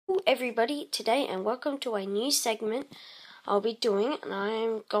everybody today, and welcome to a new segment I'll be doing, and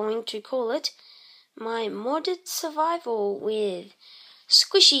I'm going to call it my modded survival with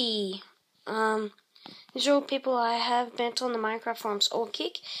Squishy. These are all people I have met on the Minecraft forums, or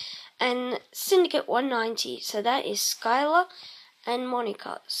Kick, and Syndicate 190. So that is Skyler and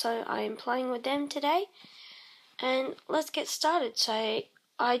Monica. So I am playing with them today, and let's get started. So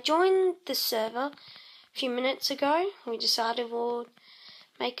I joined the server a few minutes ago. We decided we'll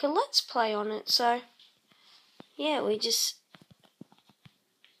make a let's play on it. So yeah, we just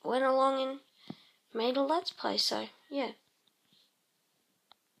went along and made a let's play. So yeah,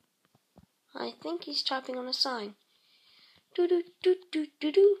 I think he's typing on a sign. Do do do do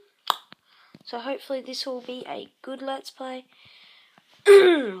do do. So hopefully this will be a good let's play.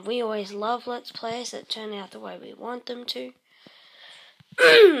 We always love let's plays that turn out the way we want them to.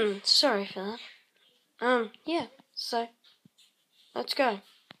 Sorry for that. Yeah, so let's go.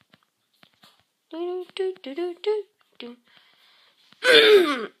 Do do do do do do.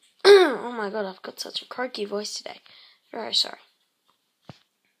 Oh my god, I've got such a croaky voice today. Very sorry.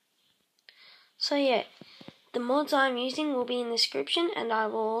 So yeah, the mods I'm using will be in the description, and I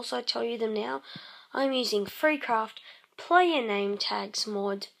will also tell you them now. I'm using Freecraft, Player Nametags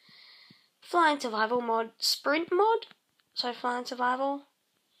mod, Fly and Survival mod, Sprint mod, so Fly and Survival,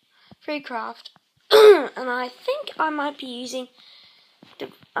 Freecraft, and I think I might be using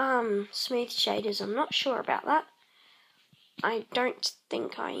the smooth shaders. I'm not sure about that. I don't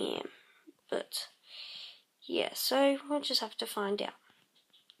think I am, but yeah, so we'll just have to find out.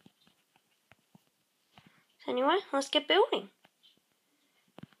 So anyway, let's get building.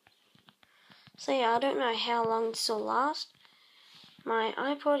 So yeah, I don't know how long this will last. My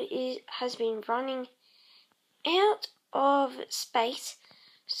iPod has been running out of space,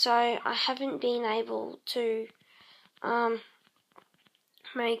 so I haven't been able to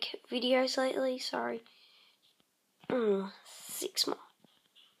make videos lately. Sorry. 6 more.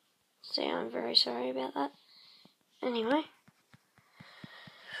 So I'm very sorry about that. Anyway,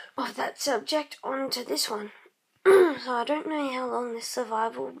 off that subject, on to this one. So I don't know how long this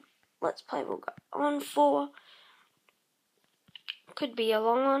survival let's play will go on for. Could be a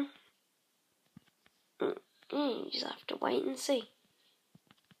long one. You just have to wait and see.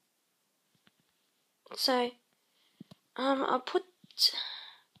 So I'll put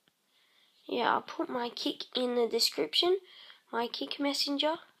my Kick in the description, my Kick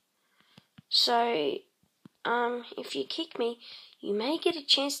messenger. So if you kick me, you may get a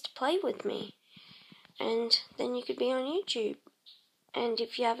chance to play with me, and then you could be on YouTube. And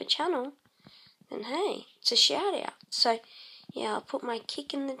if you have a channel, then hey, it's a shout out. So yeah, I'll put my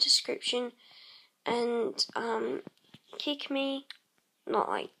Kick in the description, and kick me, not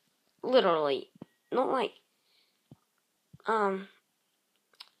like literally, not like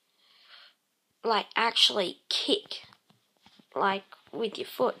actually kick, like with your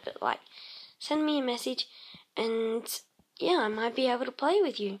foot, but like send me a message, and yeah, I might be able to play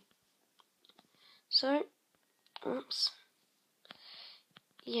with you. So, oops.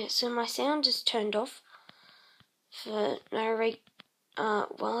 Yeah, so my sound just turned off for no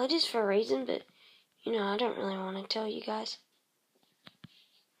well, it is for a reason, but you know, I don't really want to tell you guys.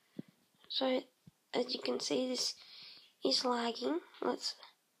 So, as you can see, this is lagging.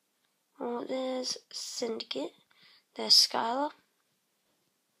 There's Syndicate. There's Skyler.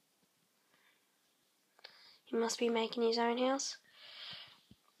 He must be making his own house.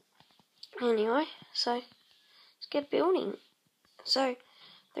 Anyway, so let's get building. So,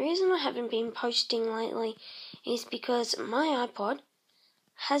 the reason I haven't been posting lately is because my iPod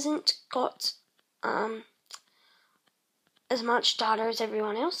hasn't got as much data as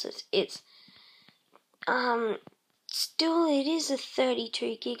everyone else's. It's still, it is a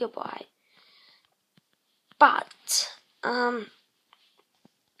 32 gigabyte, but on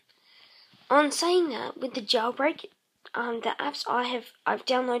saying that, with the jailbreak, the apps I've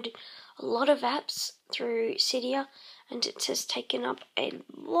downloaded a lot of apps through Cydia, and it has taken up a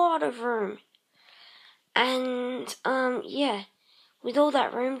lot of room. And yeah, with all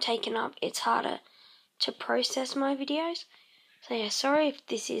that room taken up, it's harder to process my videos. So yeah, sorry if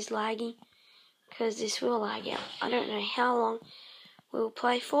this is laggy, because this will lag out. I don't know how long we'll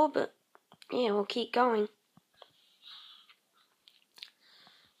play for, but yeah, we'll keep going.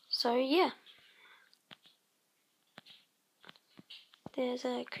 So yeah. There's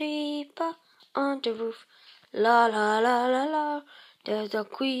a creeper on the roof. La la la la la. There's a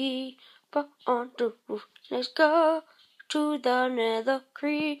creeper on the roof. Let's go to the nether.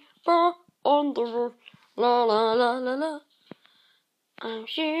 Creeper on the roof. La la la la la. I'm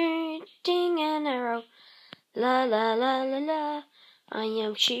shooting an arrow. La la la la la. I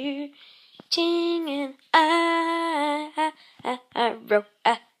am shooting an arrow,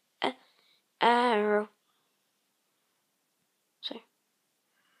 arrow. So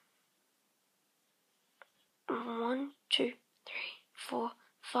 1, 2, 3, 4,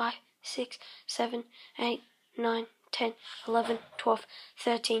 5, 6, 7, 8, 9, 10, 11, 12,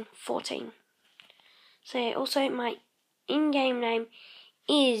 13, 14. So yeah, also my in-game name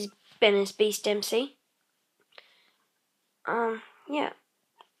is Bennis Beast MC. Yeah.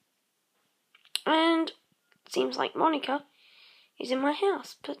 And it seems like Monica is in my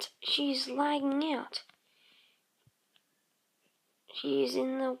house, but she's lagging out. She is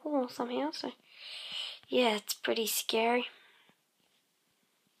in the wall somehow, so yeah, it's pretty scary.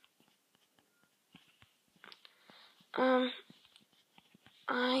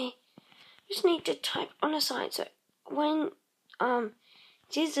 I just need to type on a side, so when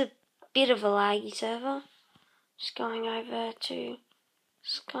it is a bit of a laggy server. Just going over to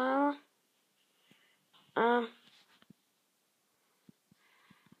Skyler.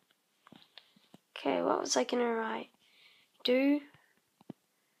 Okay, what was I gonna write? Do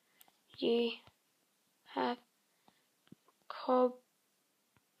you have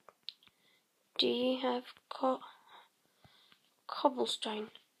cobblestone?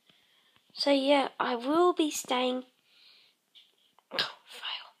 So yeah, I will be staying.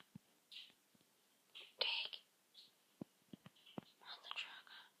 Fail. Dig. Mother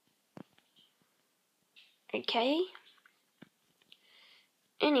trucker. Okay.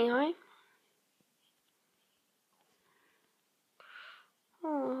 Anyway.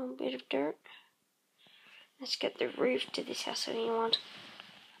 Oh, a bit of dirt. Let's get the roof to this house. So you want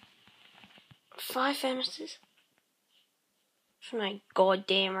 5 furnaces? For no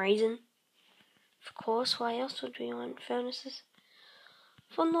goddamn reason. Of course, why else would we want furnaces?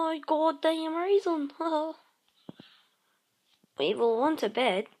 For no goddamn reason. We will want a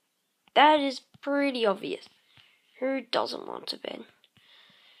bed. That is pretty obvious. Who doesn't want a bed?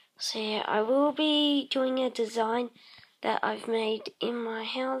 So yeah, I will be doing a design that I've made in my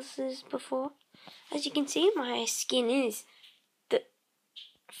houses before. As you can see, my skin is the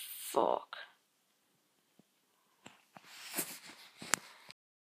fuck.